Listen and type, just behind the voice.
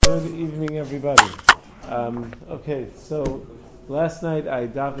Good evening, everybody. Okay, so last night I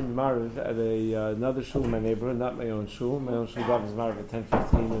davened Mariv at another shul in my neighborhood, not my own shul. My own shul davens Mariv at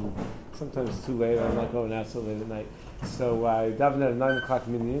 10:15, and sometimes it's too late. I'm not going out so late at night. So I davened at a 9 o'clock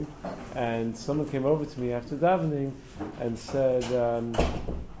minyan, and someone came over to me after davening and said,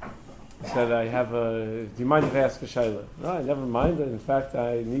 I have do you mind if I ask a shayla? No, I never mind. In fact,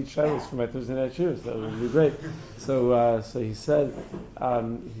 I need shaylas for my Thursday night shiurs. That would be great. So he said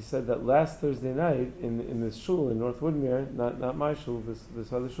that last Thursday night in this shul in North Woodmere, not my shul,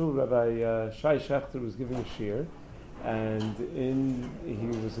 this other shul, Rabbi Shai Schechter was giving a shiur, and he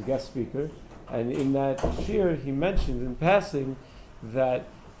was a guest speaker, and in that shiur he mentioned in passing that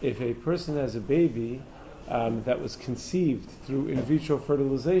if a person has a baby that was conceived through in vitro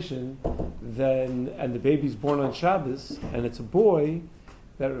fertilization, and the baby's born on Shabbos, and it's a boy,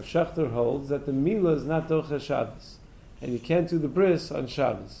 that Rav Schechter holds that the milah is not docha Shabbos, and you can't do the bris on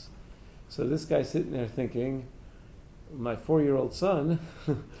Shabbos. So this guy's sitting there thinking, my 4-year-old son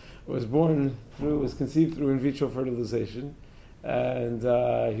was conceived through in vitro fertilization, and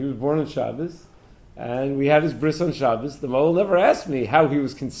he was born on Shabbos. And we had his bris on Shabbos. The mole never asked me how he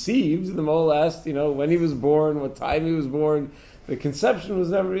was conceived. The mole asked, when he was born, what time he was born. The conception was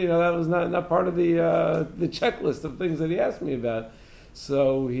never, that was not part of the checklist of things that he asked me about.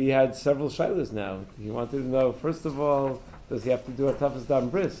 So he had several shaylas now. He wanted to know, first of all, does he have to do a tafas dam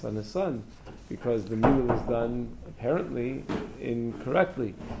bris on his son? Because the milah was done apparently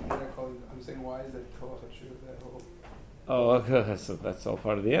incorrectly. I'm saying, why is that Oh, okay. So that's all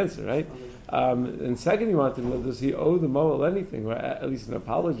part of the answer, right? And second, he wanted to know, does he owe the moel anything, or at least an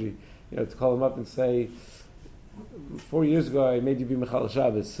apology? To call him up and say, 4 years ago I made you be Mechal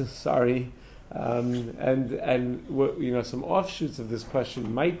Shabbos. Sorry. And some offshoots of this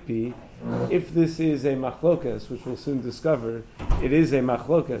question might be, if this is a machlokas, which we'll soon discover, it is a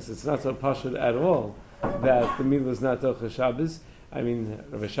machlokas. It's not so pashut at all that the milah is not docha Shabbos. I mean,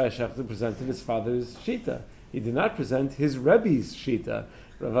 Rav Shai Schechter presented his father's shita. He did not present his Rebbe's shita,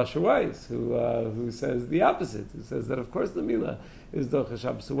 Rav Asher Weiss, who says the opposite, who says that of course the milah is docha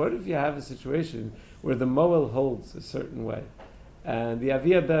Shabbos. So what if you have a situation where the moel holds a certain way, and the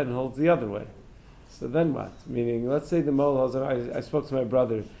avia ben holds the other way? So then what? Meaning, let's say the moel holds. I spoke to my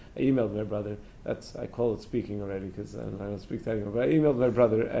brother. I emailed my brother. I call it speaking already because I don't speak to anyone. But I emailed my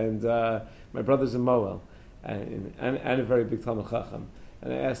brother, and my brother's a moel, and a very big Talmud Chacham.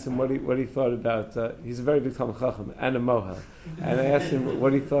 And I asked him what he thought about. He's a very big Talmud Chacham and a mohel. And I asked him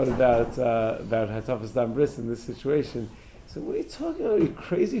what he thought about hatafas dam bris in this situation. He said, "What are you talking about? Are you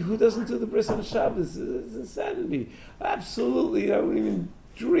crazy? Who doesn't do the bris on Shabbos? It's insanity. Absolutely, I wouldn't even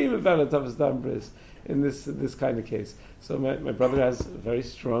dream about hatafas dam bris in this kind of case." So my brother has a very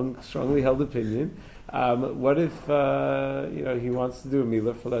strongly held opinion. What if he wants to do a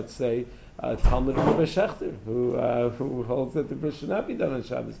milah for, let's say, Talmud of Rabbi Schechter, who holds that the bris should not be done on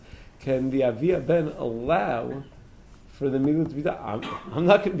Shabbos? Can the avia ben allow for the milah to be done? I'm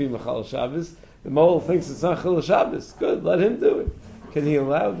not going to be mechal Shabbos. The mole thinks it's not chil Shabbos. Good, let him do it. Can he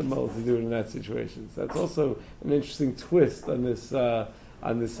allow the mole to do it in that situation? So that's also an interesting twist on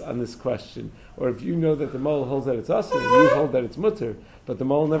this question. Or if you know that the mole holds that it's asur and you hold that it's mutter, but the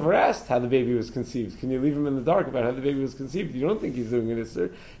mole never asked how the baby was conceived, can you leave him in the dark about how the baby was conceived? You don't think he's doing an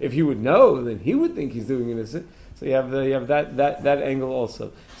isur. If he would know, then he would think he's doing an isur. So you have that angle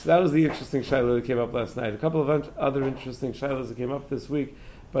also. So that was the interesting shayla that came up last night. A couple of other interesting shaylas that came up this week,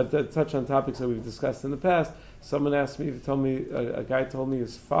 but that touch on topics that we've discussed in the past. Someone asked me, a guy told me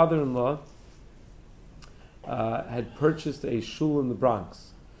his father-in-law had purchased a shul in the Bronx.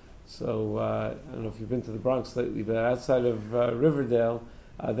 So I don't know if you've been to the Bronx lately, but outside of Riverdale,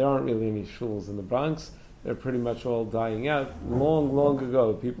 there aren't really any shuls in the Bronx. They're pretty much all dying out. Long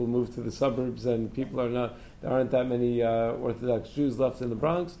ago, people moved to the suburbs, and there aren't that many Orthodox Jews left in the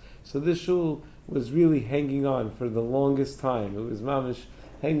Bronx. So this shul was really hanging on for the longest time. It was mamish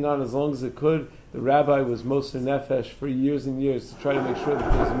hanging on as long as it could. The rabbi was moser nefesh for years and years to try to make sure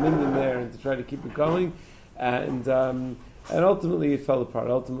that there was a minyan there and to try to keep it going. And ultimately it fell apart.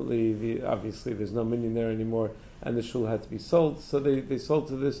 Ultimately, obviously there's no minyan there anymore, and the shul had to be sold. So they sold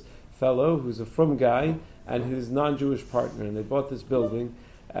to this fellow who's a frum guy and his non-Jewish partner, and they bought this building,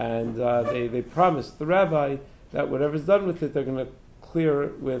 and they promised the rabbi that whatever's done with it, they're going to clear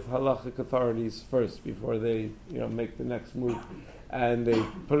it with halachic authorities first before they make the next move. And they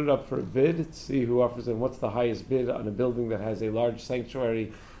put it up for a bid to see who offers and what's the highest bid on a building that has a large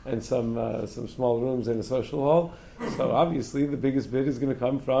sanctuary and some small rooms and a social hall. So obviously the biggest bid is going to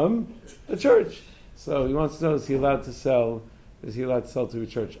come from the church. So he wants to know, is he allowed to sell to a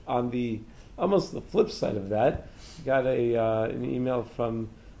church? On the almost the flip side of that, got an email from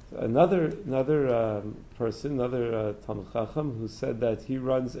Another person, another Talmid Chacham, who said that he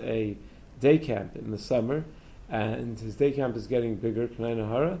runs a day camp in the summer, and his day camp is getting bigger, Kanai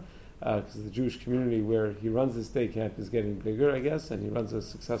Nahara, because the Jewish community where he runs this day camp is getting bigger, I guess, and he runs a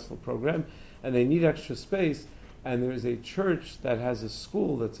successful program, and they need extra space, and there is a church that has a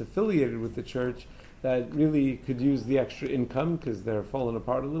school that's affiliated with the church that really could use the extra income because they're falling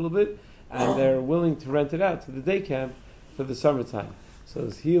apart a little bit, and they're willing to rent it out to the day camp for the summertime. So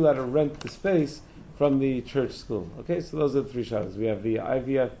is he allowed to rent the space from the church school? Okay, so those are the three shalas. We have the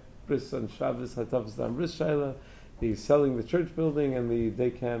IVF Bris on Shabbos, Hatavas Dam Bris Shaila, the selling the church building, and the day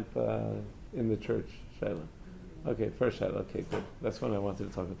camp in the church Shaila. Okay, first Shaila. Okay, good. That's what I wanted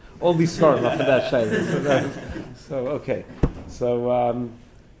to talk about. All these start off of that Shaila. So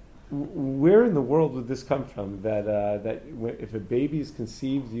where in the world would this come from? That if a baby is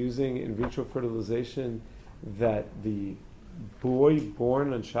conceived using in vitro fertilization, that the boy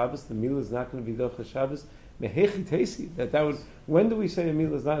born on Shabbos, the meal is not going to be Docha Shabbos. Mehechi Tesi. That would. When do we say a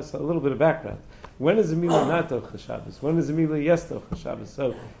meal is not? So a little bit of background. When is a meal not Docha Shabbos? When is a meal yes Docha Shabbos?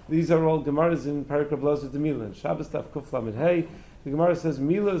 So these are all Gemaras in Parak Loz with the Mila. And Shabbos Taf Kuf Lamed Hey. The Gemara says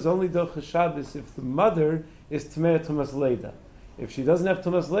Mila is only Docha Shabbos if the mother is Tmei Tumas Leida. If she doesn't have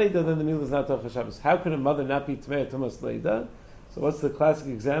Tumas Leida, then the meal is not Docha Shabbos. How can a mother not be Tmei Tumas Leida? So what's the classic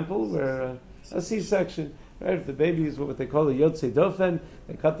example where a C-section? Right, if the baby is what they call a Yotzei Dofen,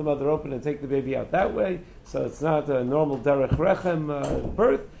 they cut the mother open and take the baby out that way, so it's not a normal Derech Rechem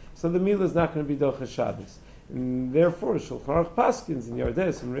birth, so the meal is not going to be Docha Shabbos. And therefore, Shulchan Aruch Paskins in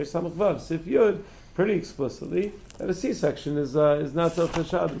Yardes and Reish Samach Vav, Sif Yud, pretty explicitly, that a C-section is not Docha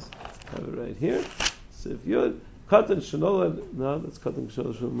Shabbos. Have it right here, Sif Yud, Katan Shanola, no, that's Katan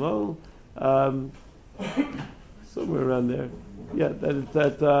Shanola Shomol, somewhere around there. Yeah, that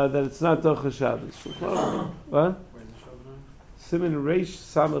it's not Docha Shabbos. What? Siman Reish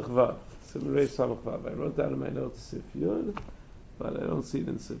Samach Vav. Siman Reish Samach Vav. I wrote down in my notes Sif Yud, but I don't see it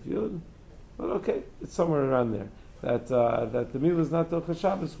in Sif Yud. But okay, it's somewhere around there. That the meal is not Docha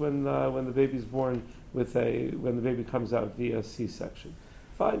Shabbos when the baby's born when the baby comes out via C-section.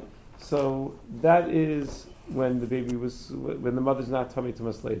 Fine. So that is when the mother's not tummy to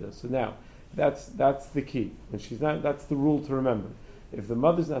Masleda. So now. That's the key. And she's not. That's the rule to remember. If the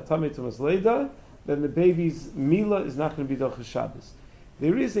mother's not tamei to Masleda, then the baby's mila is not going to be Docha Shabbos.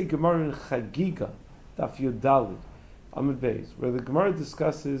 There is a Gemara in Chagiga, Daf Yud Daled, Amud Beis, where the Gemara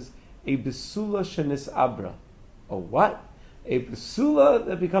discusses a besula shenis abra. A what? A besula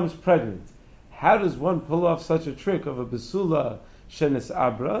that becomes pregnant. How does one pull off such a trick of a besula shenis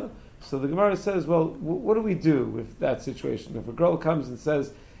abra? So the Gemara says, well, what do we do with that situation? If a girl comes and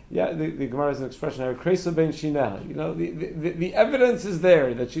says, yeah, the Gemara has an expression, Kresa ben Shinah. You know, the evidence is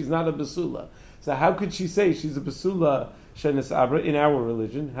there that she's not a basula. So how could she say she's a basula shenis abra in our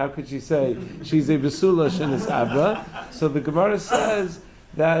religion? How could she say she's a basula shenis abra? So the Gemara says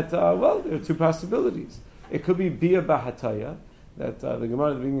that, there are two possibilities. It could be bia bahataya, that the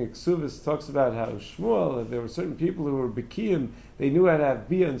Gemara at the beginning of Ksuvas talks about how Shmuel, there were certain people who were Bekiyim, they knew how to have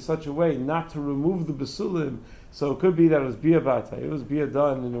bia in such a way not to remove the basulim. So it could be that it was bia bata. It was bia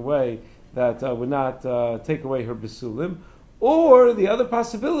done in a way that would not take away her basulim. Or the other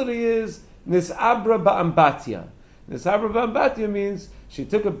possibility is nisabra ba'ambatya. Nisabra ba'ambatya means she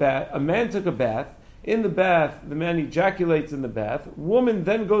took a bath. A man took a bath. In the bath, the man ejaculates in the bath. Woman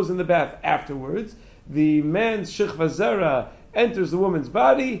then goes in the bath afterwards. The man's shechvazera enters the woman's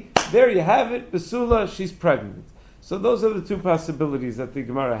body. There you have it. Basula, she's pregnant. So those are the two possibilities that the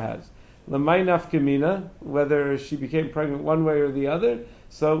Gemara has. L'may nafkamina, whether she became pregnant one way or the other.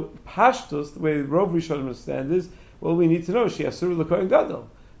 So pashtus, the way Rov Rishonim understand is, well, we need to know she asur l'kohen gadol,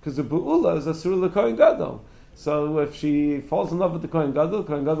 because the bu'ula is asur l'kohen gadol. So if she falls in love with the Kohen Gadol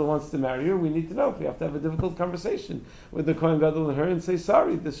wants to marry her, we need to know if we have to have a difficult conversation with the Kohen Gadol and her and say,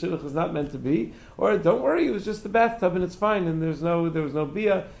 sorry, this shidduch is not meant to be, or don't worry, it was just the bathtub and it's fine, and there was no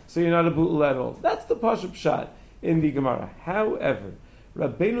bia, so you're not a bu'ul at all. That's the pashup shot in the Gemara. However,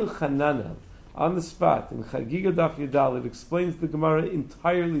 Rabbeinu Chananel, on the spot, in Chagiga Daf Yudal, it explains the Gemara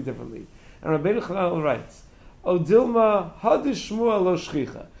entirely differently. And Rabbeinu Chananel writes, O Dilma, hadish Shmuel lo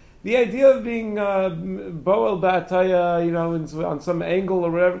shchicha. The idea of being Boel Ba'ataya, on some angle or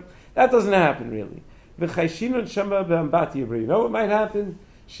whatever, that doesn't happen really. You know what might happen?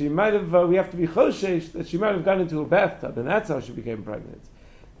 She might have, we have to be choshesh, that she might have gone into a bathtub, and that's how she became pregnant.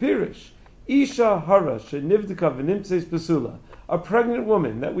 Pirish, Isha Hara, Shenivdika V'nimtzeis Basula, a pregnant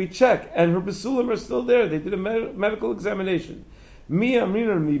woman that we check, and her basulim are still there. They did a medical examination. Mi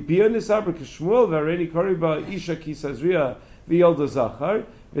amrina mi bia nisabra kishmuel v'areni kariba Isha kisazria v'yolda zachar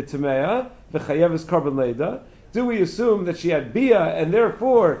v'tamea v'chayeves carbon leda. Do we assume that she had bia and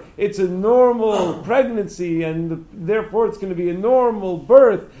therefore it's a normal pregnancy and therefore it's going to be a normal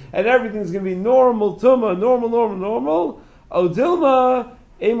birth and everything's going to be normal tuma, normal? Odilma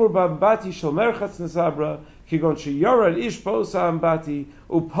emur bambati shel merchatz nesabra kigon sheyara ish posa ambati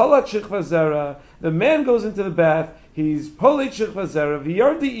upalat shichva zera. The man goes into the bath. He's polit shichva zera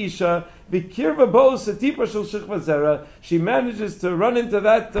v'yardi isha v'kirva bo setipa shel shichva zera. She manages to run into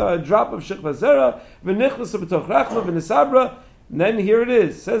that drop of shichva zera v'nichlas b'toch rachma v'nesabra. And then here it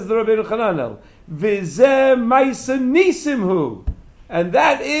is, says the Rabbeinu Chananel, v'zeh ma'isa nisimhu, and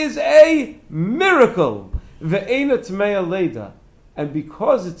that is a miracle. Ve'ena tmeya leda, and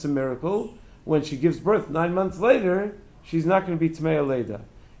because it's a miracle, when she gives birth 9 months later, she's not going to be tmeya leda.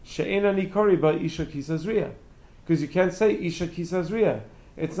 She'ena nikori ba isha kisazriya. Because you can't say Isha Kisazriya.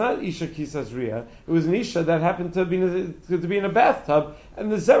 It's not Isha Kisazriya. It was an Isha that happened to be in a bathtub,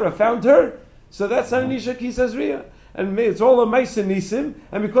 and the Zera found her. So that's not an Isha Kisazriya. And it's all a Maisa Nisim,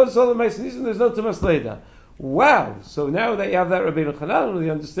 and because it's all a Maisa Nisim, there's no Tumas Leda. Wow! So now that you have that Rabbeinu Chananel,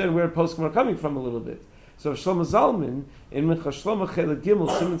 you understand where poskim are coming from a little bit. So Shlomo Zalman, in Mincha Shlomo Chelet Gimel,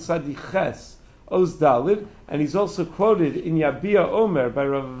 Siman Sadi Ches, Oz Dalid, and he's also quoted in Yabia Omer by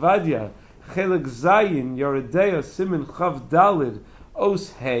Rav Avadia, Chelik Zayin, Yoredeya, Simin Chav Dalid,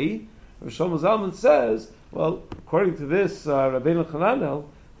 Os Hey. Shlomo Zalman says, well, according to this Rabbeinu Chananel,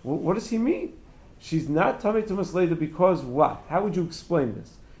 what does he mean? She's not Tamei Tumas Leda because what? How would you explain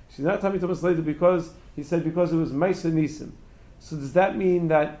this? She's not Tamei Tumas Leda because, he said, because it was Maisa Nisim. So does that mean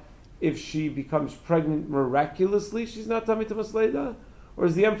that if she becomes pregnant miraculously, she's not Tamei Tumas Leda? Or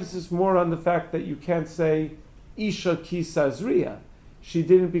is the emphasis more on the fact that you can't say Isha Kisazriya? She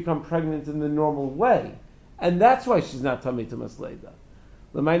didn't become pregnant in the normal way, and that's why she's not Tamei Tumas Leda.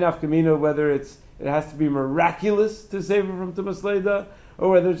 L'may nafkamina, whether it has to be miraculous to save her from Tumas Leda,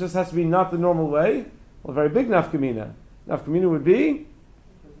 or whether it just has to be not the normal way. Well, very big nafkamina. Nafkamina would be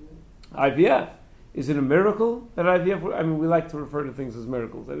IVF. Is it a miracle that IVF? I mean, we like to refer to things as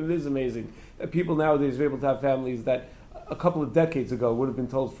miracles, and it is amazing that people nowadays are able to have families that a couple of decades ago would have been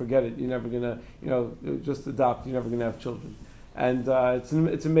told, forget it, you're never going to, just adopt, you're never going to have children. And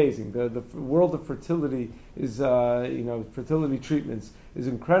it's amazing. The world of fertility is, fertility treatments is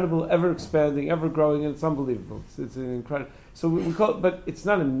incredible, ever expanding, ever growing, and it's unbelievable. It's an incredible. So we call it, but it's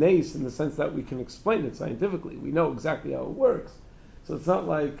not a nace in the sense that we can explain it scientifically. We know exactly how it works. So it's not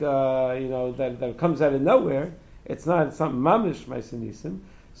like that it comes out of nowhere. It's not mamish ma'aseh.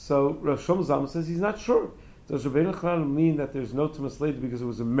 So Rosh Shlomo Zalman says he's not sure. Does Rabbeinu Chananel mean that there's no tumas leda because it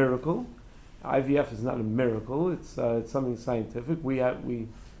was a miracle? IVF is not a miracle. It's something scientific. We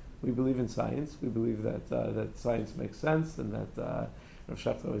believe in science. We believe that science makes sense, and that Rav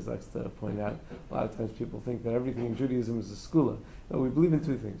Shaft always likes to point out. A lot of times people think that everything in Judaism is a skula. No, we believe in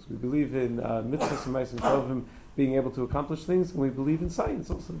two things. We believe in mitzvahs and ma'asim tovim, being able to accomplish things, and we believe in science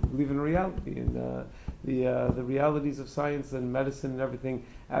also. We believe in reality, in the realities of science and medicine and everything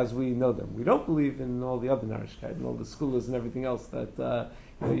as we know them. We don't believe in all the other narishkeit and all the skulas and everything else that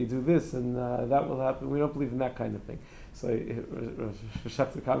you do this and that will happen. We don't believe in that kind of thing. So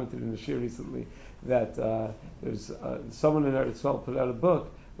Shafter commented in the shir recently that there's someone in Eretz Yisrael put out a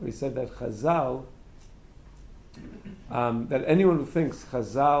book where he said that Chazal, that anyone who thinks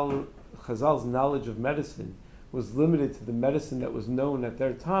Chazal's knowledge of medicine was limited to the medicine that was known at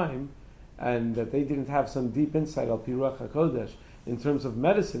their time, and that they didn't have some deep insight al pi ruach hakodesh in terms of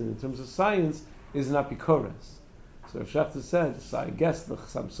medicine, in terms of science, is not bikoras. So Shafter said, so I guess the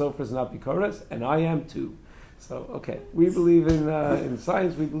Chassam Sofer is not bikoras, and I am too. So, okay, we believe in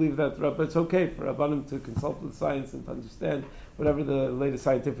science. We believe that, but it's okay for Rabbanim to consult with science and to understand whatever the latest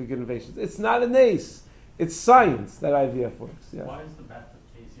scientific innovations. It's not a nace. It's science that IVF works. Yeah. Why is the bathtub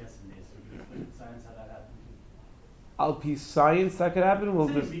case yes a nace? Would you explain science how that happened? Al-pi science that could happen? Well,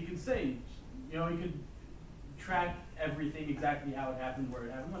 you could say, you could track everything exactly how it happened, where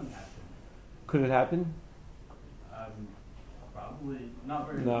it happened, when it happened. Could it happen? Probably not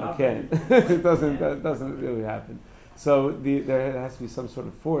very. No, not it can't. Very, It doesn't. That doesn't really happen. So there has to be some sort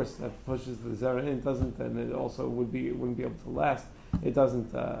of force that pushes the zera in. It doesn't, and it also wouldn't be able to last. It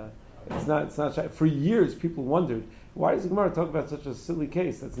doesn't. It's not. For years, people wondered, why does the Gemara talk about such a silly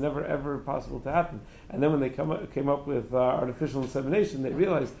case that's never ever possible to happen? And then when they came up with artificial insemination, they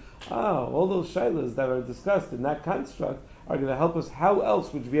realized, all those shaylas that are discussed in that construct are going to help us. How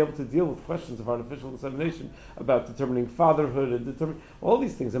else would you be able to deal with questions of artificial insemination about determining fatherhood and determining all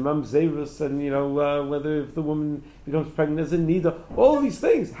these things, and mamzerus, and whether if the woman becomes pregnant as a nida, all these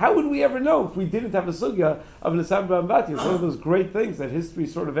things. How would we ever know if we didn't have a sugya of Nesab B'Ambati? It's one of those great things that history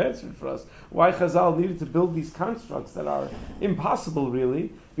sort of answered for us. Why Chazal needed to build these constructs that are impossible,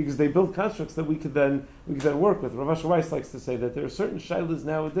 really, because they build constructs that we could then work with. Rav Asher Weiss likes to say that there are certain shaylas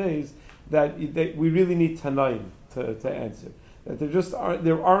nowadays that we really need Tanaim to answer. That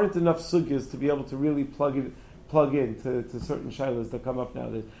there aren't enough sugyas to be able to really plug in to certain shaylas that come up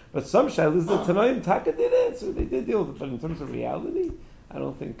nowadays. But some shaylas that Tanaim Taka did answer, they did deal with it. But in terms of reality, I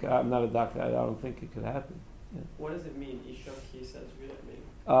don't think, I'm not a doctor, I don't think it could happen. Yeah. What does it mean? Isha ki says really mean?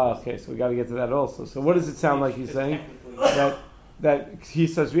 Okay, so we got to get to that also. So what does it sound like he's saying? That he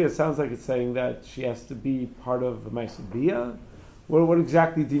says, it sounds like it's saying that she has to be part of the Maisabiyah. What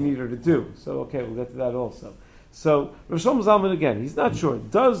exactly do you need her to do? So okay, we'll get to that also. So Rav Shlomo Zalman again, he's not sure.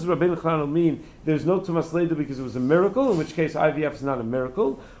 Does Rabbeinu Chananel mean there's no Tumas Leda because it was a miracle, in which case IVF is not a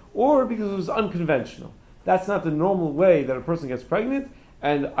miracle, or because it was unconventional? That's not the normal way that a person gets pregnant,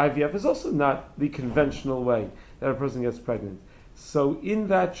 and IVF is also not the conventional way that a person gets pregnant. So in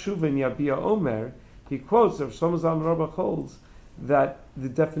that Shuva in Yabia Omer, he quotes Rav Shlomo Zalman Auerbach holds that the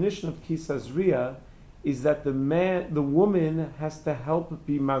definition of Kisazriya is that the woman has to help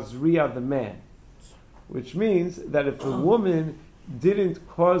be Mazriya the man. Which means that if the woman didn't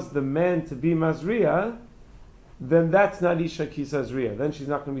cause the man to be Mazriya, then that's not Isha Kisazriya. Then she's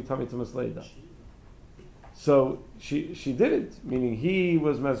not going to be Tamei Tumas Leida. So she didn't, meaning he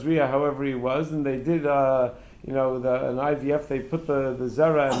was Mazriya however he was, and they did an IVF. They put the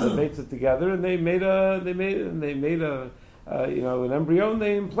zera and the beta together, and they made an embryo, and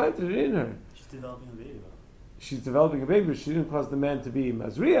they implanted it in her. She's developing a baby. She's developing a baby, but she didn't cause the man to be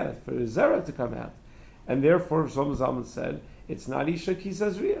Mazriya for the zera to come out. And therefore, Shlomo Zalman said, it's not Isha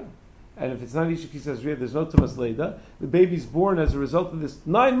Kisazriya. And if it's not Isha Kisazriya, there's no Tumas Leida. The baby's born as a result of this.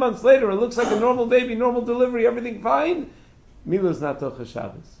 9 months later, it looks like a normal baby, normal delivery, everything fine. Mila's not Tocha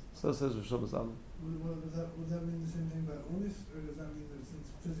Shabbos. So says Shlomo Zalman. Would that mean the same thing about Unis, or does that mean that since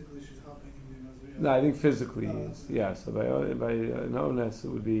physically she's helping him be Mazriya? No, I think physically, yeah. So by Ones, it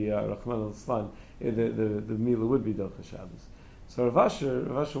would be Rahman al-Slan. The Mila would be Tocha Shabbos. So Rav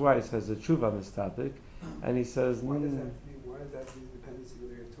Asher Weiss has a tshuva on this topic, and he says, why does that mean dependency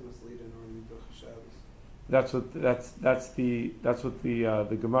whether you have Tumas Leida or Midocha Shabbos? That's what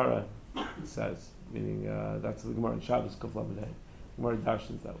the Gemara says. Meaning that's the Gemara in Shabbos Kuf Lamed Hey. Gemara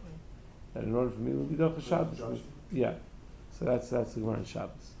darshans that way. That in order for me to be Midocha Shabbos, yeah. So that's the Gemara in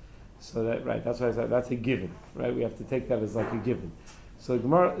Shabbos. So that's why I said that's a given, right? We have to take that as like a given. So the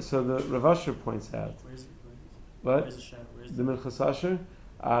Rav Asher points out. What? The Minchas Asher?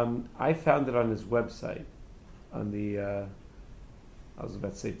 I found it on his website, on the, I was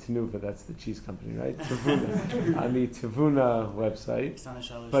about to say Tenuva, that's the cheese company, right? Tevuna. On the Tevuna website.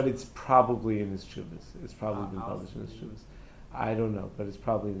 But it's probably in his Chuvas. It's probably been published in his Chuvas. I don't know, but it's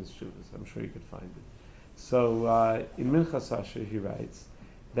probably in his Chuvas. I'm sure you could find it. So, in Minchas Asher, he writes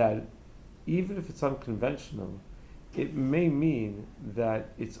that even if it's unconventional, it may mean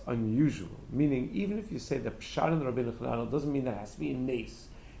that it's unusual. Meaning, even if you say that Pshat and Rabbeinu Chananel doesn't mean that it has to be a nace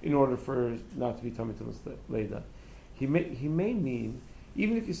in order for not to be Tamei Tumas Leida. He may mean,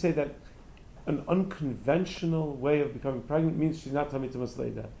 even if you say that an unconventional way of becoming pregnant means she's not Tamei Tumas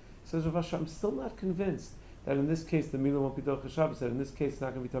Leida. Says Rav Asher, I'm still not convinced that in this case the Mila won't be Tocha Shabbos, that in this case it's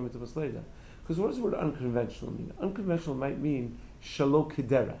not going to be Tamei Tumas Leida. Because what does the word unconventional mean? Unconventional might mean Shalo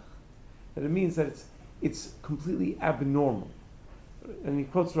Kederach. That it means that it's completely abnormal. And he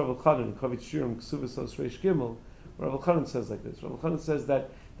quotes Rav Elchanan, Kavit Shirim, Ksuvas Os Reish Gimel, where Rav Elchanan says like this. Rav Elchanan says that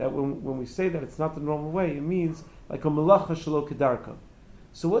when we say that it's not the normal way, it means like a malacha shelo kedarka.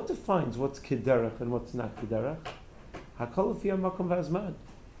 So what defines what's kederach and what's not kederach? Hakol lefi hamakom v'azman.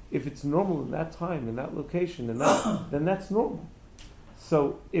 If it's normal in that time, in that location, then that's normal.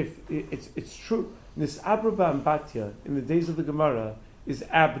 So if it's true, this abraba and batya in the days of the Gemara is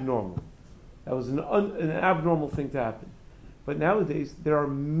abnormal. That was an abnormal thing to happen. But nowadays, there are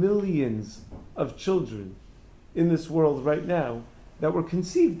millions of children in this world right now that were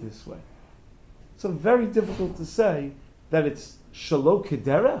conceived this way. So very difficult to say that it's shalo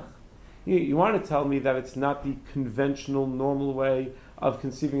kederach. You want to tell me that it's not the conventional, normal way of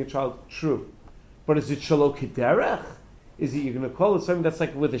conceiving a child? True. But is it shalo kederach? Is it, you're going to call it something that's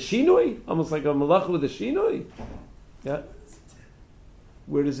like with a shinui? Almost like a malacha with a shinui? Yeah.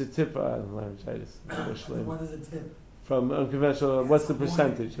 Where does it tip? Laryngitis. What does it tip? From unconventional, what's the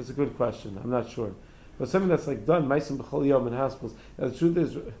percentage? That's a good question. I'm not sure. But something that's like done, Meisim B'chol Yom in hospitals. Now the truth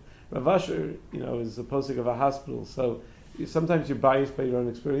is, Rav Asher, is a posting of a hospital, so sometimes you're biased by your own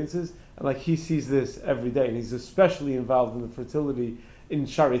experiences, and like he sees this every day, and he's especially involved in the fertility in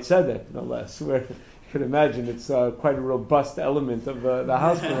Shari Tzedek, no less, where can imagine, it's quite a robust element of the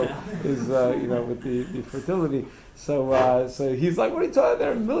hospital is with the fertility. So he's like, what are you talking?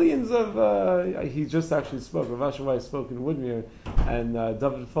 There are millions of. He just actually spoke. Rav Asher spoke in Woodmere, and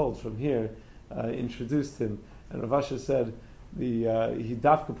David Fold from here introduced him, and Rav Asher said he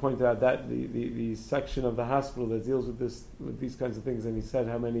Dafka pointed out that the section of the hospital that deals with these kinds of things, and he said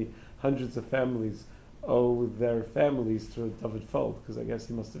how many hundreds of families owe their families to David Fold, because I guess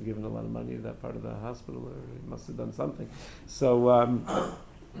he must have given a lot of money to that part of the hospital, or he must have done something. So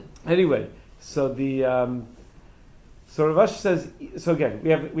anyway, so Rav Asher says. So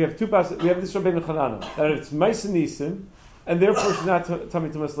again, we have two passages. We have this Rabbeinu Chanana that it's Ma'aseh Nisim, and therefore she's not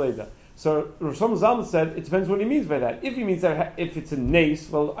Tamei Tumas Leida. So Rosh Zalman said it depends what he means by that. If he means that if it's a nace,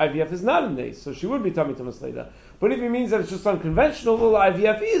 well, IVF is not a nace, so she would be Tamei Tumas Leida. But if he means that it's just unconventional, well,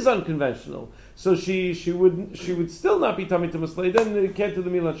 IVF is unconventional, so she would still not be Tamei Tumas Leida, and it can't do the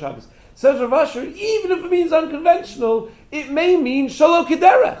meal on Shabbos. Says Rav Asher, even if it means unconventional, it may mean Shalo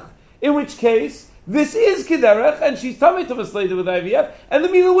Kederech, in which case this is Kederech, and she's Tamei Tumas Leida with IVF, and the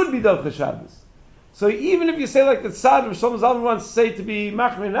meal would be Docha Shabbos. So even if you say like that Sad or Shlomo Zalman wants to say to be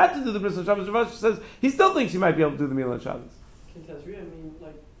Machmir not to do the bris on Shabbos, Rav Asher says he still thinks he might be able to do the meal on Shabbos. Kintazri,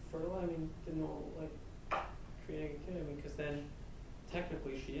 creating a kid, because then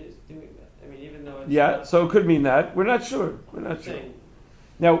technically she is doing that. Even though it's so it could mean that. We're not sure.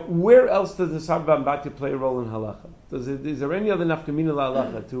 Now, where else does the Sabra Bambatya play a role in halacha? Is there any other nafkamina la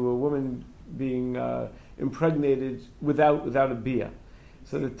halacha to a woman being impregnated without a bia?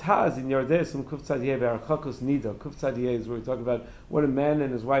 So the Taz in Yardesum Kuf Tzadiyeh Be'archakos Nida, Kuf Tzadiyeh is where we talk about what a man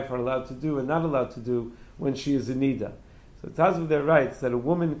and his wife are allowed to do and not allowed to do when she is a Nida. So the Taz of there writes that a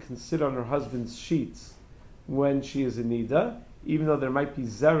woman can sit on her husband's sheets when she is a Nida, even though there might be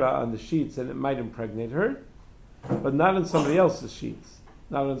Zera on the sheets and it might impregnate her, but not on somebody else's sheets,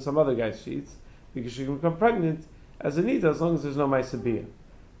 not on some other guy's sheets, because she can become pregnant as a Nida as long as there's no Maisabiyah.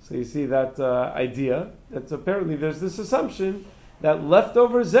 So you see that idea, that apparently there's this assumption that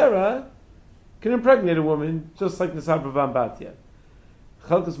leftover zera can impregnate a woman, just like the Sabra Bambatya.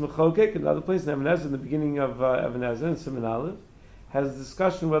 Chalkus Mechokek, another place in Even HaEzer, in the beginning of Even HaEzer, in Siman Aleph, has a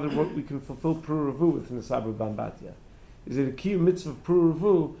discussion whether we can fulfill Pruruvu within the Sabra Bambatya. Is it a key mitzvah of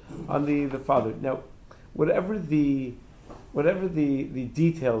Pruruvu on the father? Now, whatever the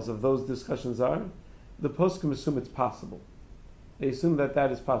details of those discussions are, the poskim assume it's possible. They assume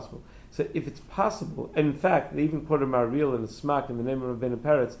that is possible. So if it's possible, and in fact, they even quoted Maril in a smak in the name of Rabbeinu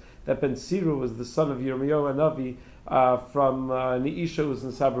Peretz, that Ben Siru was the son of Yirmiyahu Navi from Neisha, who was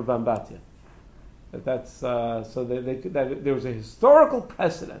in Sabra Bambatya. There was a historical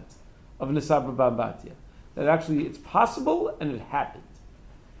precedent of Nisabra Bambatya, that actually it's possible and it happened.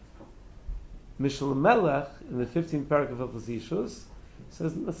 Mishal Melech, in the 15th parak of Hilchos Ishus,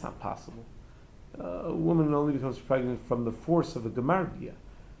 says that's not possible. A woman only becomes pregnant from the force of a Gemar Bia.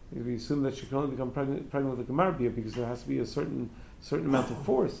 We assume that she can only become pregnant with a Gemar Bia because there has to be a certain amount of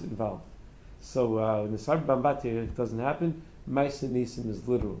force involved. So in the Sabra Bambatya it doesn't happen. Ma'aseh Nisim is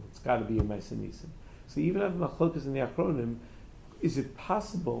literal. It's got to be a Ma'aseh Nisim. So even if Machlokas in the Achronim, is it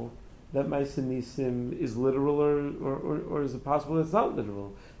possible that Ma'aseh Nisim is literal, or is it possible that it's not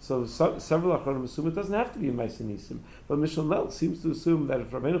literal? So several Achronim assume it doesn't have to be a Ma'aseh Nisim. But Mishal Melch seems to assume that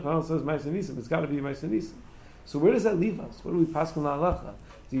if Rabbeinu Chanel says Ma'aseh Nisim, it's got to be a Ma'aseh Nisim. So where does that leave us? What do we pass on halacha?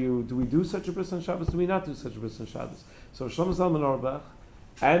 Do we do such a bris on Shabbos? Do we not do such a bris on Shabbos? So Shlomo Zalman Auerbach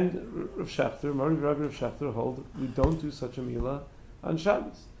and Rav Shechter, Mori Rav Shechter, hold we don't do such a milah on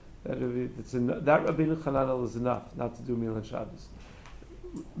Shabbos. That Rabbeinu Chananel is enough not to do milah on Shabbos.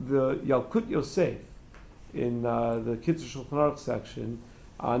 The Yalkut Yosef in the Kitzur Shulchan Aruch section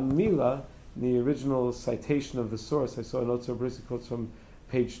on milah, the original citation of the source, I saw an Otzar Bris quotes from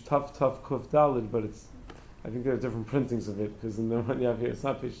page Tuf Kuf Dalid, but I think there are different printings of it, because in the one you have here, it's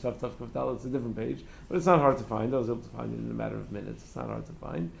not page Tuf Kuf Dalid, it's a different page, but it's not hard to find. I was able to find it in a matter of minutes. It's not hard to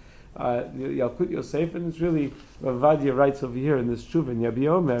find. Yalkut Yosef, and it's really, Rav Vadia writes over here in this Tshuva, in Yabi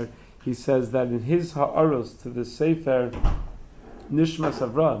Omer, he says that in his Ha'aros to the Sefer Nishmas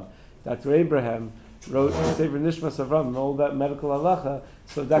Avram, Dr. Abraham wrote Sefer Nishmas Avram and all that medical halacha.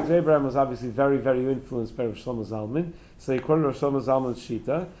 So Dr. Abraham was obviously very, very influenced by Rav Shlomo Zalman. So he quoted Rav Shlomo Zalman's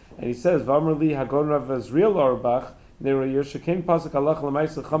Shita, and he says, "V'amar li Hagon Rav Azriel Auerbach ne'rayir shekein pasuk halacha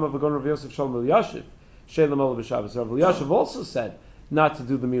l'maisa chama v'gon Rav Yosef Shalom Elyashiv she'elam olah b'Shabbos." Rav Elyashiv also said not to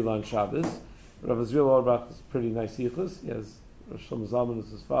do the milah on Shabbos. Rav Azriel Auerbach is pretty nice yichus. He has Rav Shlomo Zalman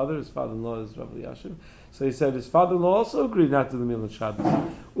as his father. His father-in-law is Rav Elyashiv. So he said his father-in-law also agreed not to do the milah on Shabbos.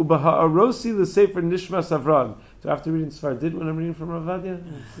 Ubaha'arosi l'sefer Nishmas Avram Do I have to read in Sfardit when I'm reading from Rav Vadia?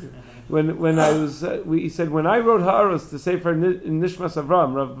 when I was, he said, when I wrote Ha'aros to Sefer Nishmas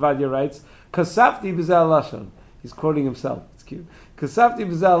Avram, Rav Vadia writes, Kasafti b'zeh lashon. He's quoting himself. It's cute. Kasafti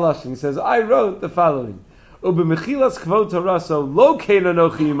b'zeh lashon. He says, I wrote the following. U'b'mechilas kvod haraso lo kein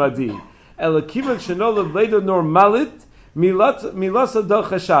anochi imadi. Elakivan shenolad leido normalit milasa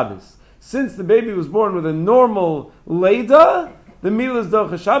docha Shabbos. Since the baby was born with a normal Leda, the milas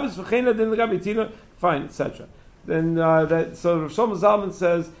docha Shabbos v'cheina din l'gabitina, fine, etc. Then so Rav Shlomo Zalman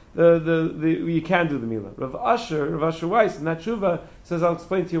says you can do the milah. Rav Asher Weiss in that tshuva says, I'll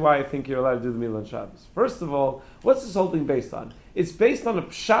explain to you why I think you're allowed to do the milah on Shabbos. First of all, what's this whole thing based on? It's based on a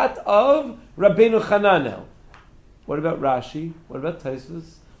pshat of Rabbeinu Chananel. What about Rashi? What about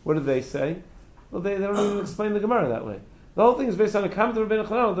Tosfos? What do they say? Well, they don't even explain the Gemara that way. The whole thing is based on a comment of Rabbeinu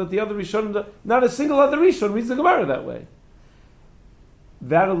Chananel that the other Rishonim, not a single other Rishon reads the Gemara that way.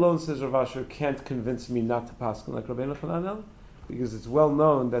 That alone, says Rav Asher, can't convince me not to paskin like Rabbeinu Chananel, because it's well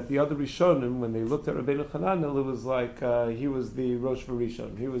known that the other Rishonim, when they looked at Rabbeinu Chananel, it was like he was the Rosh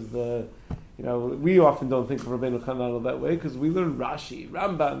Rishon. He was the, we often don't think of Rabbeinu Chananel that way because we learn Rashi,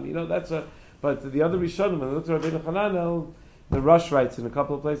 Rambam, that's a. But the other Rishonim, when they looked at Rabbeinu Chananel, the Rosh writes in a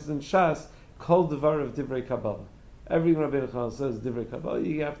couple of places in Shas, Kol Devar of Divrei Kabbalah. Everything Rabbeinu Chananel says Divrei Kabbalah.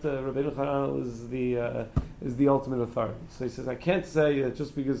 You have to. Rabbeinu Chananel is the ultimate authority. So he says, I can't say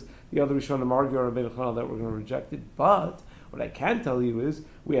just because the other Rishonim argue on Rabbeinu Chananel that we're going to reject it. But what I can tell you is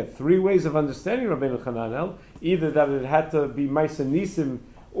we have three ways of understanding Rabbeinu Chananel: either that it had to be Ma'aseh Nisim,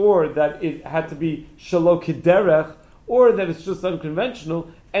 or that it had to be Shelo Kederech, or that it's just unconventional.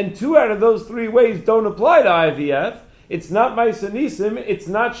 And two out of those three ways don't apply to IVF. It's not Ma'aseh Nisim. It's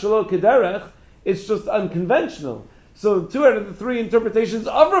not Shelo Kederech. It's just unconventional. So two out of the three interpretations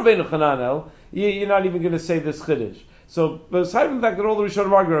of Rabbeinu Chananel, you're not even going to say this chiddush. So, aside from the fact that all the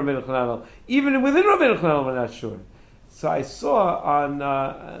Rishonim argue Rabbeinu Chananel, even within Rabbeinu Chananel, we're not sure. So I saw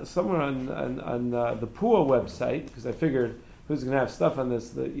on somewhere on the PUA website, because I figured who's going to have stuff on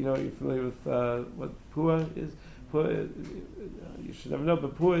this. You're familiar with what PUA is? PUA, you should never know,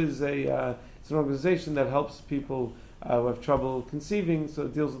 but PUA is it's an organization that helps people who have trouble conceiving, so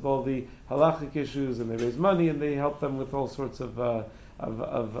it deals with all the halachic issues, and they raise money, and they help them with all sorts of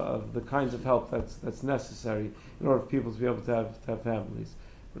the kinds of help that's necessary in order for people to be able to have families,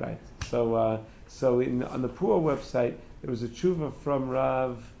 right? So on the PUA website, there was a tshuva from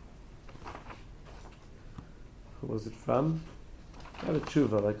Rav. Who was it from? Not a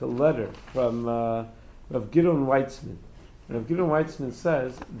tshuva, like a letter from Rav Gidon Weitzman. Rav Gidon Weitzman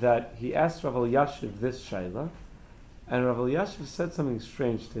says that he asked Rav Elyashiv this shaila. And Rav Elyashiv said something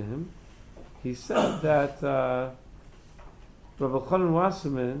strange to him. He said that Rav Elchanan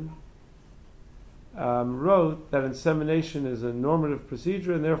Wasserman wrote that insemination is a normative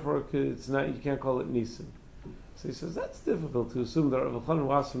procedure, and therefore it's not. You can't call it nisim. So he says that's difficult to assume that Rav Elchanan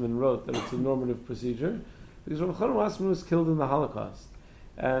Wasserman wrote that it's a normative procedure, because Rav Elchanan Wasserman was killed in the Holocaust,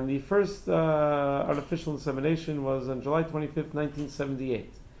 and the first artificial insemination was on July 25th, 1978,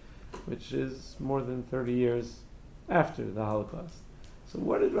 which is more than 30 years after the Holocaust. So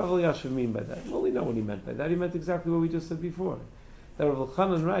what did Rav Elyashiv mean by that? Well, we know what he meant by that. He meant exactly what we just said before. That Rav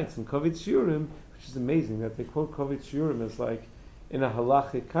Elchanan writes in Kovitz Shiurim, which is amazing that they quote Kovitz Shiurim as like in a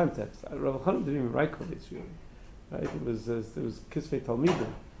halachic context. Rav Elchanan didn't even write Kovitz Shiurim, right? It was Kisvei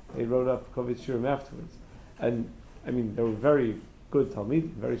Talmidim. They wrote up Kovitz Shiurim afterwards, and I mean they were very good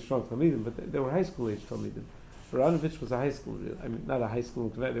Talmidim, very strong Talmidim, but they were high school age Talmidim. Baranovich was a high school, not a high school.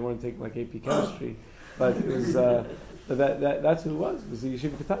 They weren't taking like AP chemistry. But it was that's who it was. It was the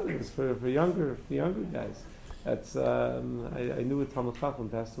Yeshiva Ketana. It was for younger guys. That's I knew a Talmud Chacham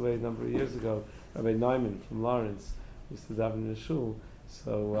passed away a number of years ago. Rabbi Neumann from Lawrence used to daven in a shul.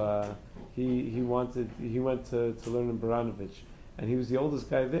 So he went to learn in Baranovich, and he was the oldest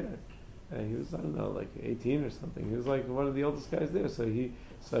guy there. And he was, I don't know, like 18 or something. He was like one of the oldest guys there. So he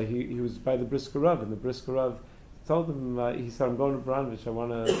was by the Brisker Rav, and the Brisker Rav told him, he said, I'm going to Baranovich, I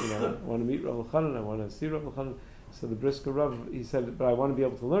want to meet Rav Elchanan, I want to see Rav Elchanan. So the Brisker Rav, he said, but I want to be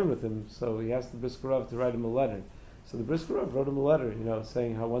able to learn with him. So he asked the Brisker Rav to write him a letter. So the Brisker Rav wrote him a letter,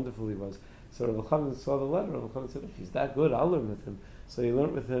 saying how wonderful he was. So Rav Elchanan saw the letter. Rav Elchanan said, if he's that good, I'll learn with him. So he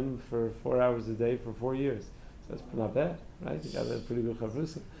learned with him for 4 hours a day for 4 years. So that's not bad, right? He got a pretty good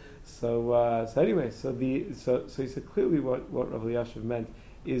chavrusa. So anyway, so he said clearly what Rav Elyashiv meant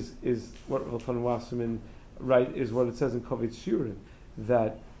is what Rav Elchanan Wasserman right is what it says in Kovitz Shiurim,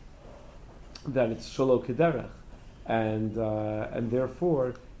 that it's Shelo Kederech, and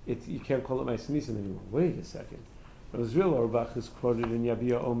therefore you can't call it Ma'aseh Nisim anymore. Wait a second. Rav Zriel Auerbach is quoted in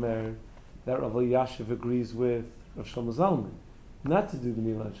Yabia Omer that Rav Elyashiv agrees with Rav Shlomo Zalman, not to do the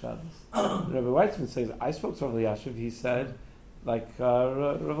Milah on Shabbos. Rabbi Weitzman says, I spoke to Rav Elyashiv, he said, like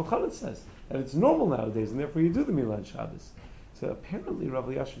Rav Elchanan says, that it's normal nowadays, and therefore you do the Milah on Shabbos. So apparently Rav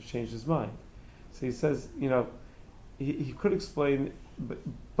Elyashiv changed his mind. So he says, he could explain,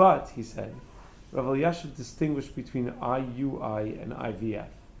 but he said, Rav Elyashiv distinguished between IUI and IVF.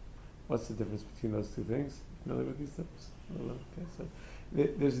 What's the difference between those two things? Familiar with these things? Okay, so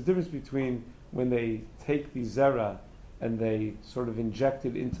there's a difference between when they take the zera and they sort of inject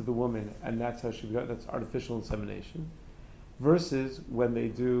it into the woman, and that's how that's artificial insemination, versus when they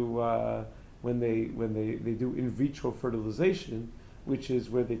do when they do in vitro fertilization, which is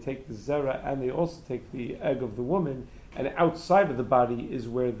where they take the zera and they also take the egg of the woman, and outside of the body is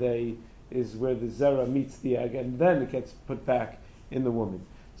where the zera meets the egg, and then it gets put back in the woman.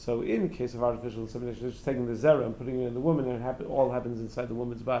 So in the case of artificial insemination, they're just taking the zera and putting it in the woman, and it all happens inside the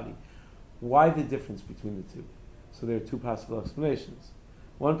woman's body. Why the difference between the two? So there are two possible explanations.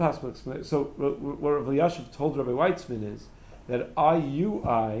 One possible explanation. So what Rav Elyashiv told Rabbi Weitzman is that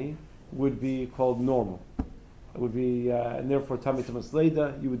IUI would be called normal. It would be, and therefore Tamei Tumas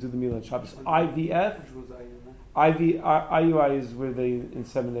Leida, you would do the Milah on Shabbos. IUI is where they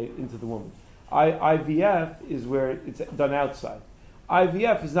inseminate into the woman. IVF is where it's done outside.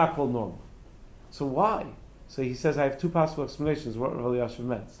 IVF is not called normal. So why? So he says, I have two possible explanations what Rav Elyashiv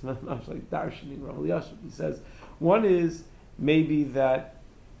meant. It's not like darshaning Rav Elyashiv. He says, one is maybe that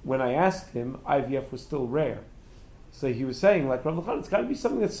when I asked him, IVF was still rare. So he was saying, like Rav Elchanan, it's got to be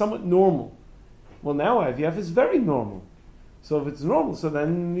something that's somewhat normal. Well, now IVF is very normal. So if it's normal, so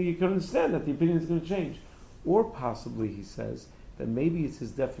then you can understand that the opinion is going to change. Or possibly, he says, that maybe it's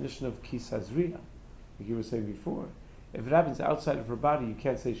his definition of kisazriya, like you were saying before. If it happens outside of her body, you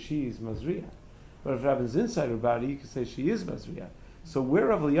can't say she is mazriya. But if it happens inside her body, you can say she is mazriya. So where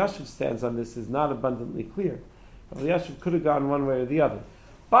Rav Elyashiv stands on this is not abundantly clear. Rav Elyashiv could have gone one way or the other.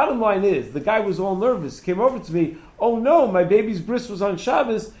 Bottom line is, the guy was all nervous, came over to me, oh no, my baby's bris was on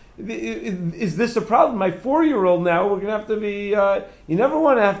Shabbos, is this a problem? My 4-year-old now, we're going to have to be, you never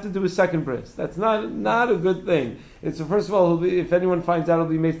want to have to do a second bris. That's not a good thing. It's first of all, if anyone finds out, it'll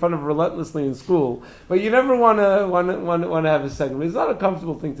be made fun of relentlessly in school. But you never want to have a second bris. It's not a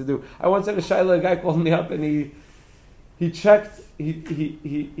comfortable thing to do. I once had a shayla, a guy called me up and he checked, he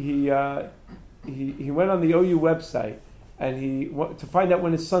went on the OU website and to find out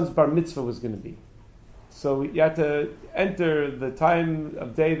when his son's bar mitzvah was going to be. So you had to enter the time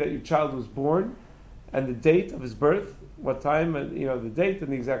of day that your child was born, and the date of his birth, what time, and the date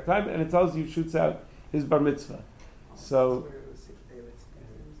and the exact time, and it tells you, shoots out his bar mitzvah. So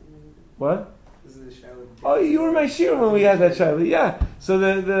what? Oh, you were my shir when we had that shayla. Yeah. So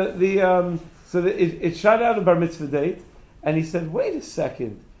it shot out a bar mitzvah date, and he said, "Wait a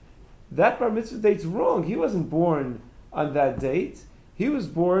second, that bar mitzvah date's wrong. He wasn't born on that date. He was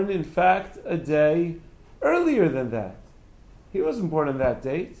born, in fact, a day earlier than that. He wasn't born on that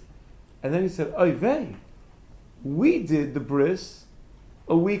date." And then he said, "Oy vey, we did the bris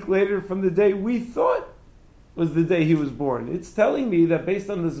a week later from the day we thought was the day he was born. It's telling me that based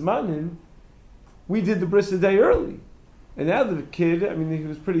on the zmanim, we did the bris a day early. And now the kid, he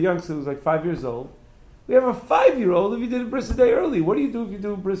was pretty young, so he was like 5 years old. We have a 5-year-old if you did a bris a day early. What do you do if you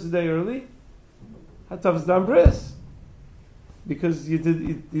do a bris a day early? Hatav's done bris. Because you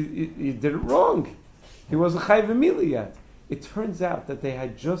did it wrong. He wasn't chayv v'mila yet." It turns out that they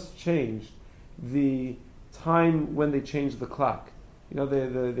had just changed the time when they changed the clock.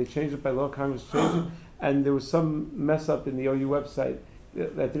 They changed it by law. Congress changed it, and there was some mess up in the OU website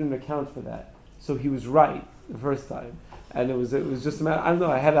that didn't account for that. So he was right the first time, and it was just a matter. I don't know.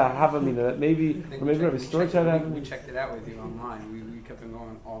 I had a havamina that maybe Rabbi Storch had a havamina. We checked it out with you online. We kept on going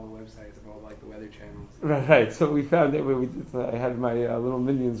on all the websites of all the weather channels. Right. So we found it. I had my little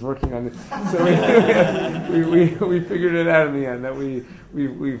minions working on it. So we figured it out in the end that we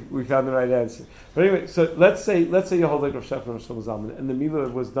found the right answer. But anyway, so let's say you hold like Rav Shach and Rav Shlomo Zalman, and the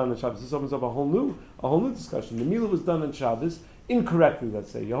Milah was done on Shabbos. This opens up a whole new discussion. The Milah was done on Shabbos incorrectly.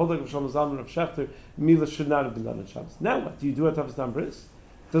 Let's say you hold like Rav Shlomo Zalman and Rav Shechter. Milah should not have been done on Shabbos. Now what? Do you do Hatavas Dam Bris?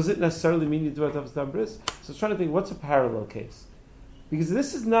 Does it necessarily mean you do Hatavas Dam Bris? So I was trying to think, what's a parallel case? Because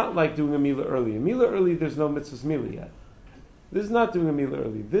this is not like doing a Milah early. A Milah early, there's no mitzvahs Milah yet. This is not doing a Milah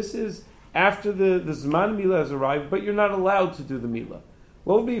early. This is after the Zman Milah has arrived, but you're not allowed to do the Milah.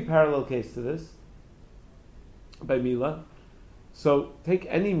 What would be a parallel case to this? By Milah. So take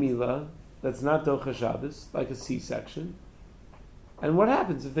any Milah that's not Docha Shabbos, like a C-section, and what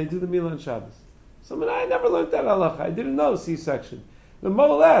happens if they do the Milah on Shabbos? I never learned that halacha. I didn't know C-section. The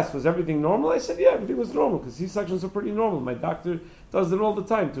Mullah asked, was everything normal? I said, yeah, everything was normal, because C-sections are pretty normal. My doctor does it all the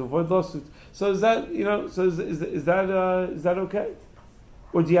time to avoid lawsuits. So is that, is that okay?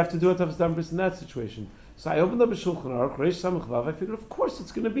 Or do you have to do a Tavas Dam Bris in that situation? So I opened up a Shulchan Aruch, Reish Samach Vav, I figured, of course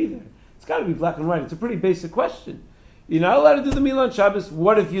it's going to be there. It's got to be black and white. It's a pretty basic question. You're not allowed to do the Milah on Shabbos,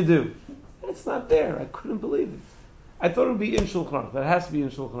 what if you do? And it's not there. I couldn't believe it. I thought it would be in Shulchan Aruch. That has to be in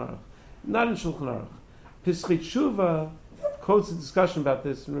Shulchan Aruch. Not in Shulchan Aruch. Pischei Tshuva quotes a discussion about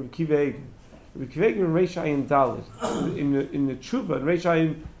this in Rabbi Kiva Eger. Rabbi Kiva Eger in Reish Ayin Daled, in the Tshuva, in Reish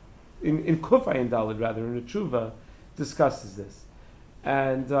Ayin, in Kuf Ayin Daled rather, in the Tshuva, discusses this.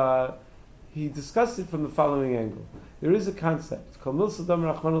 And he discussed it from the following angle. There is a concept. If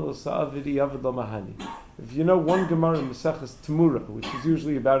you know one Gemara in Maseches Temura, which is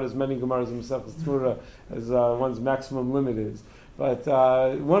usually about as many Gemaras in Maseches Temura as one's maximum limit is, but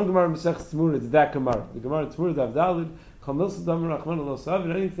one Gemara in Maseches Temura is that Gemara. The Gemara in Temura Dav Dalid,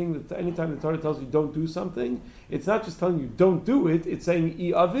 anytime the Torah tells you don't do something, it's not just telling you don't do it, it's saying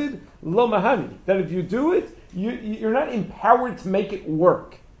I'avid lo mahani. That if you do it, you're not empowered to make it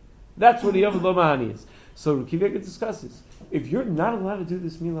work. That's what I'avid lo mahani is. So Rabbi Kiva discusses, if you're not allowed to do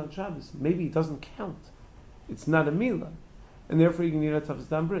this Milah on Shabbos, maybe it doesn't count. It's not a Milah. And therefore you can need a Tavas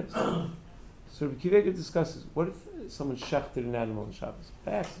Dam Bris. So Rabbi Kiva discusses, what if someone shechted an animal on Shabbos?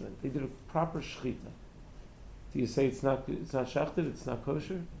 By accident. They did a proper shechita. Do you say it's not shechted, it's not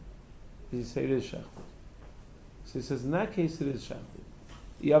kosher? Do you say it is shechted? So he says, in that case it is shechted.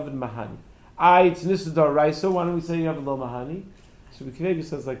 Yavid mahani. It's nisadar raisa, why don't we say yavid lo mahani? So Rabbi Kiva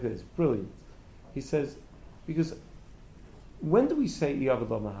says like this, brilliant. He says, because when do we say yavid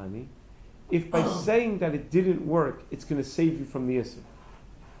lo mahani? If by saying that it didn't work, it's going to save you from the Isser.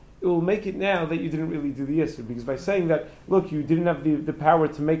 It will make it now that you didn't really do the Isser. Because by saying that, look, you didn't have the power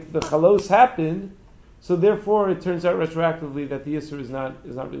to make the chalos happen, so therefore it turns out retroactively that the Isser is not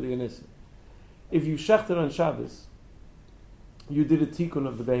really an Isser. If you shechted on Shabbos, you did a tikkun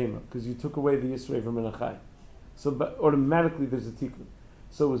of the behemoth, because you took away the Yisrei from Menachai. So automatically there's a tikkun.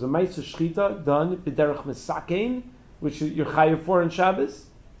 So it was a Maisa Shchita done, B'derech Mesakein, which you're chayav for on Shabbos.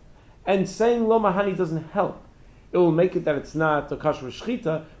 And saying Lo Mahani doesn't help. It will make it that it's not a kasher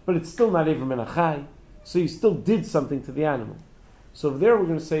shchita, but it's still not Ever Menachai. So you still did something to the animal. So there we're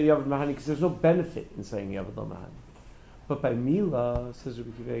going to say Yavid Mahani because there's no benefit in saying Yavid Lo Mahani. But by Milah, says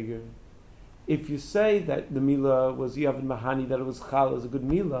Rabbi Kiva Eger, if you say that the Milah was Yavid Mahani, that it was Chal, as a good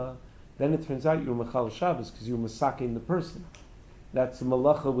Milah, then it turns out you were Mechal Shabbos because you were Masakin the person. That's a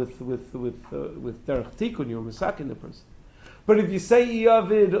malacha with Derech Tikkun, you were Masakin the person. But if you say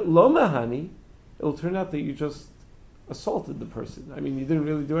Yavid Lo Mahani, it will turn out that you just assaulted the person. I mean, you didn't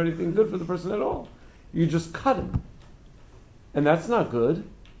really do anything good for the person at all. You just cut him. And that's not good.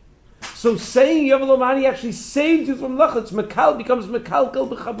 So saying Yavid Lo Mahani actually saved you from Lach. It's Mekal, becomes Mekalkel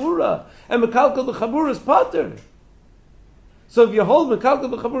B'Chabura. And Mekalkel B'Chabura is Pater. So if you hold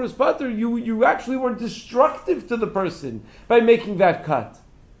Mekalkel B'Chabura is Pater, you actually were destructive to the person by making that cut.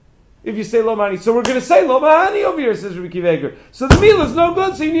 If you say Lo Mahani. So we're going to say Lo Mahani over here, says Rabbi Kiva Eger. So the meal is no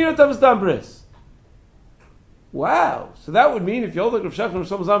good, so you need a Tavas Dam Bris. Wow. So that would mean if you hold like Rav Shach and Rav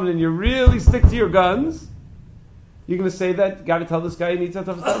Shlomo Zalman and you really stick to your guns, you're going to say that you got to tell this guy he needs a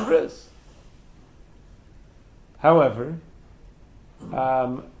Tavas Dam Bris. However,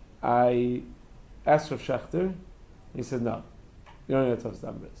 I asked Rav Shachter, he said no, you don't need a Tavas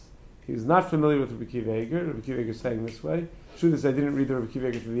Dam Bris. He's not familiar with Rabbi Kiva Eger. Rabbi Kiva Eger is saying this way. Truth is, I didn't read the Rabbi Kiva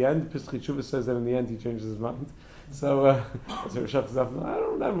Eger to the end. Pischei Tshuva says that in the end he changes his mind. So, Rav Shachter says, I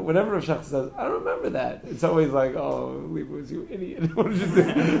don't remember. Whenever Rav Shachter says, I don't remember that, it's always like, oh, Leibowitz, you idiot. What did you do?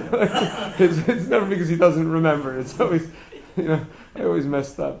 It's never because he doesn't remember. It's always, I always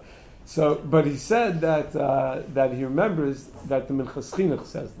messed up. So, but he said that he remembers that the Minchas Chinuch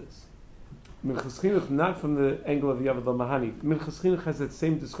says this. Minchas Chinuch, not from the angle of the Yavid Lo Mahani. Minchas Chinuch has that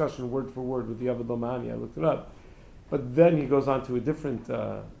same discussion word for word with the Yavid Lo Mahani. I looked it up. But then he goes on to a different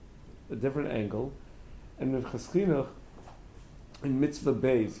angle. And Minchas Chinuch, in Mitzvah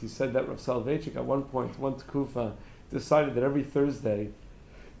Beis, he said that Rav Soloveitchik at one point, one Tekufa, decided that every Thursday,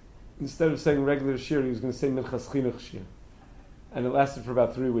 instead of saying regular shir, he was going to say Minchas Chinuch shir. And it lasted for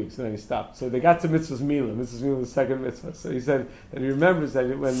about 3 weeks, and then he stopped. So they got to Mitzvah's Milah. Mitzvah's Milah was the second Mitzvah. So he said that he remembers that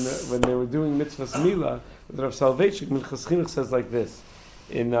when they were doing Mitzvah's Milah, Rav Soloveitchik, Minchas Chinuch says like this,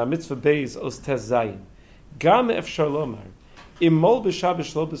 in Mitzvah Beis, Os Tes Zayin, Gam efshar lomar, imol b'shabbos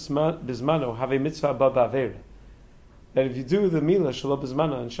shelo bizmano have a mitzvah abba b'avera. That if you do the Milah shelo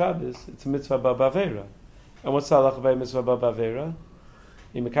bizmano on Shabbos, it's a mitzvah abba b'avera. And what's the halacha by a mitzvah abba b'avera?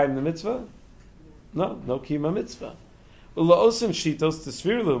 You mekayim the mitzvah? No kiyuma mitzvah. Ula osin shitos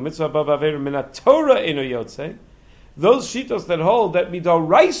tesvirlu mitzvah abba b'avera minat Torah eno yotze Those shitos that hold that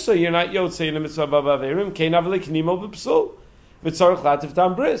midoraisa you're not yotzei in a mitzvah b'averim kein avle knimo b'psul v'tzarich lativ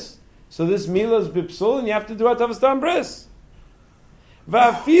tam bris. So this milah is b'psul and you have to do atavas tam bris.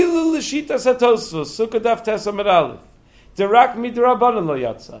 Va'afilu l'shitas hatosvos sukkah daf tes amud aleph derak midrabanan lo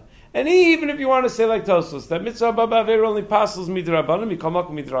yatsa. And even if you want to say like Tosfos that mitzvah b'averim only passes midrabanan, mikomak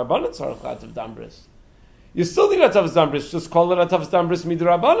midrabanan tzarich lativ tam bris. You still need atavas tam bris. Just call it atavas tam bris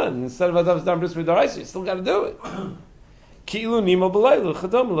midrabanan instead of atavas tam bris midoraisa. You still got to do it. Ki'ilu nimo b'leilu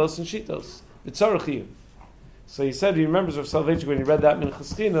chadom los and shitos b'tzarich. So he said he remembers of Soloveitchik when he read that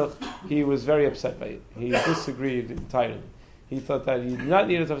Minchas Chinuch, he was very upset by it. He disagreed entirely. He thought that you did not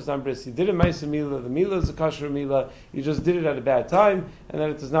need atavas tam bris. He did a ma'aseh milah. The milah is a kosher milah. You just did it at a bad time, and that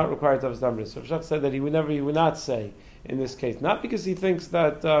it does not require atavas tam bris. So Rav Shach said that he would not say in this case, not because he thinks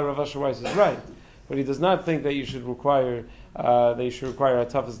that Rav Asher Weiss is right, but he does not think that you should require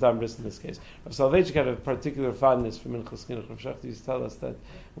atavas tam bris in this case. Rav Soloveitchik had a particular fondness for Minchas Chinuch. Rav Shach used to tell us that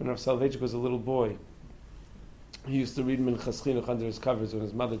when Rav Soloveitchik was a little boy, he used to read Minchas Chinuch under his covers when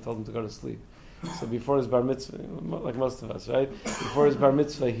his mother told him to go to sleep. So before his bar mitzvah, like most of us, right? Before his bar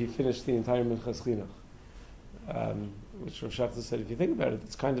mitzvah, he finished the entire Minchas Chinuch, which Rav Shach said, if you think about it,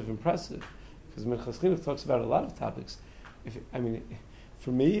 it's kind of impressive, because Minchas Chinuch talks about a lot of topics.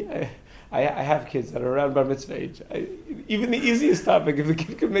 For me, I have kids that are around bar mitzvah age. Even the easiest topic, if the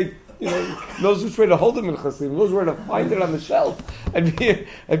kid can knows which way to hold him in Minchas Chinuch, knows where to find it on the shelf, I'd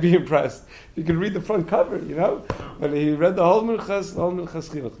be impressed. You can read the front cover, But he read the whole Minchas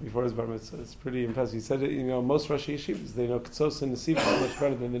Chinuch before his bar mitzvah. It's pretty impressive. He said it, most Rashi Yeshivas, they know K'tzos and Nesivos much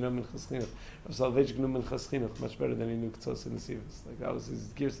better than they know Minchas Chinuch. Rav Soloveitchik knew Minchas Chinuch much better than he knew K'tzos and Nesivos. Like that was his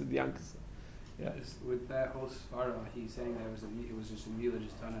gears to the Yankas. Yeah. With that whole svara, he's saying that it was just a meal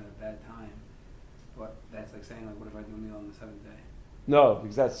just done at a bad time. But that's like saying, what if I do a meal on the seventh day? No,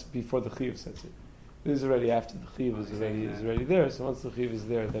 because that's before the chiyuv sets it. This is already after the chiyuv is already there. So once the chiyuv is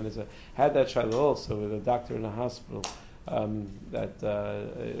there, then had that shiloh also with a doctor in a hospital that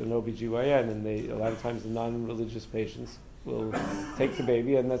an OBGYN, and a lot of times the non-religious patients will take the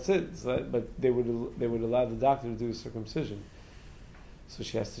baby and that's it. But they would allow the doctor to do a circumcision. So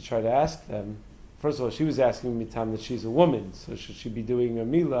she has to try to ask them. First of all, she was asking Mitam that she's a woman, so should she be doing a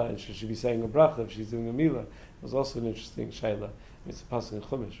milah and should she be saying a bracha if she's doing a milah? It was also an interesting shayla. It's a pasuk in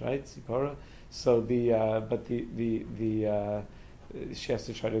Chumash, right? Sipora. So she has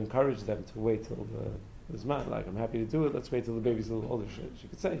to try to encourage them to wait till the zman. Like, I'm happy to do it. Let's wait till the baby's a little older. She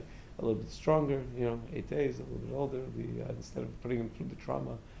could say a little bit stronger, 8 days, a little bit older. Instead of putting them through the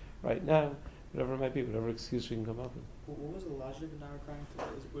trauma right now, whatever it might be, whatever excuse she can come up with. What was the logic of not requiring to?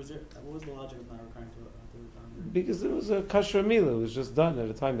 What was the logic of not requiring to? Because it was a kasher milah. It was just done at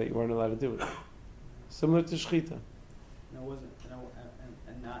a time that you weren't allowed to do it. Similar to shechita. No, it wasn't.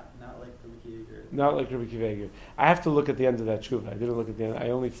 And not like Rabbi Kiva. Not like Rabbi Kiva. I have to look at the end of that tshuva. I didn't look at the end. I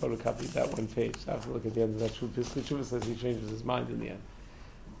only photocopied that one page. So I have to look at the end of that tshuva. Because the tshuva says he changes his mind in the end.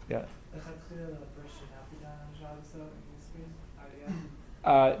 Yeah. Is that clear that a person should have to be done on Shabbos though in this case?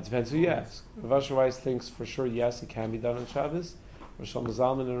 It depends who you ask. Rav Asher Weiss thinks for sure yes, it can be done on Shabbos. Rav Shlomo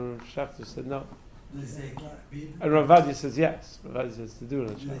Zalman and Rav Shechter said no. Do they say And Rav Vadia says yes. Rav Vadia says to do it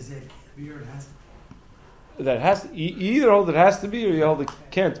on Shabbos. Do they say beer it has to? That has to, you either hold it has to be or you hold it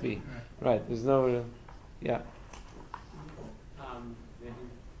can't be. Right. There's no. Yeah.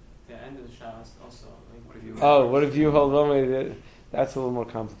 The end of the Shabbos also. What if you hold one way? That's a little more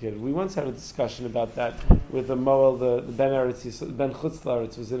complicated. We once had a discussion about that with the Moel, the Ben Chutz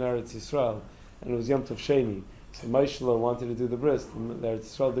La'aretz was in Eretz Yisrael, and it was Yom Tov Sheni. So Moshe wanted to do the bris, the Eretz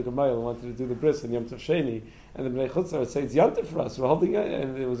Yisrael the Moel wanted to do the bris on Yom Tov Sheni, and the Ben Chutz La'aretz said it's Yom Tov for us. We're holding it,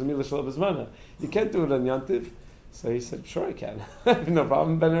 and it was a Milah Shalom Bezmana. You can't do it on Yom Tov. So he said, sure I can. No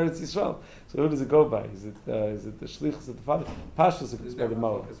problem, Ben Eretz Yisrael. So who does it go by? Is it the Shlichus of the father? Pashas is by the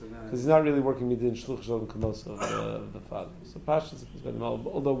Moel. Because he's not really working Midin Shluch Shalom Kamos of the father. So Pashas is by the Moel.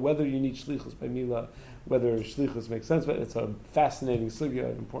 Although whether you need Shlichus by Milah, whether Shlichus makes sense, but it's a fascinating sugya,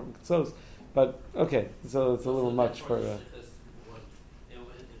 an important Ketzos. But, okay, so it's a little much for... It's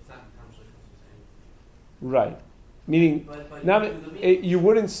not right. Meaning, you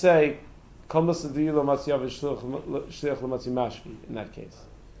wouldn't say... in that case.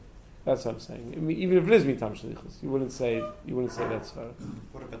 That's what I'm saying. I mean, even if it is mitam shlichus, you wouldn't say that's fair.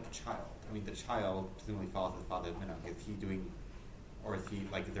 What about the child? I mean, the child presumably follows the father's minhag. Is he doing, or is he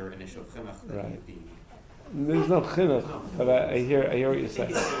like their initial chinuch that right. he'd be? There's no chinuch, but I hear what you're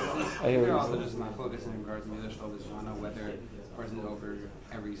saying. I hear what you're also saying. just not focusing in regards to the Shlomo Zalman, whether the person is over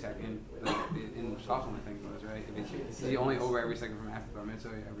every second, like in Chacham, I think it was, right? Is he only over every second from after bar mitzvah,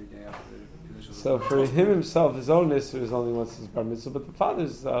 or every day after the initial? So for him himself, his own nisr is only once his bar mitzvah, but the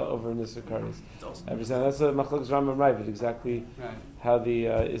father's over nisr kares. Every time. That's what Machlokes Rambam Ravid, exactly how the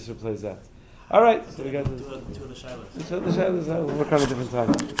isra plays out. All right, so we got two of the shilas. We'll work on a different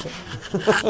time.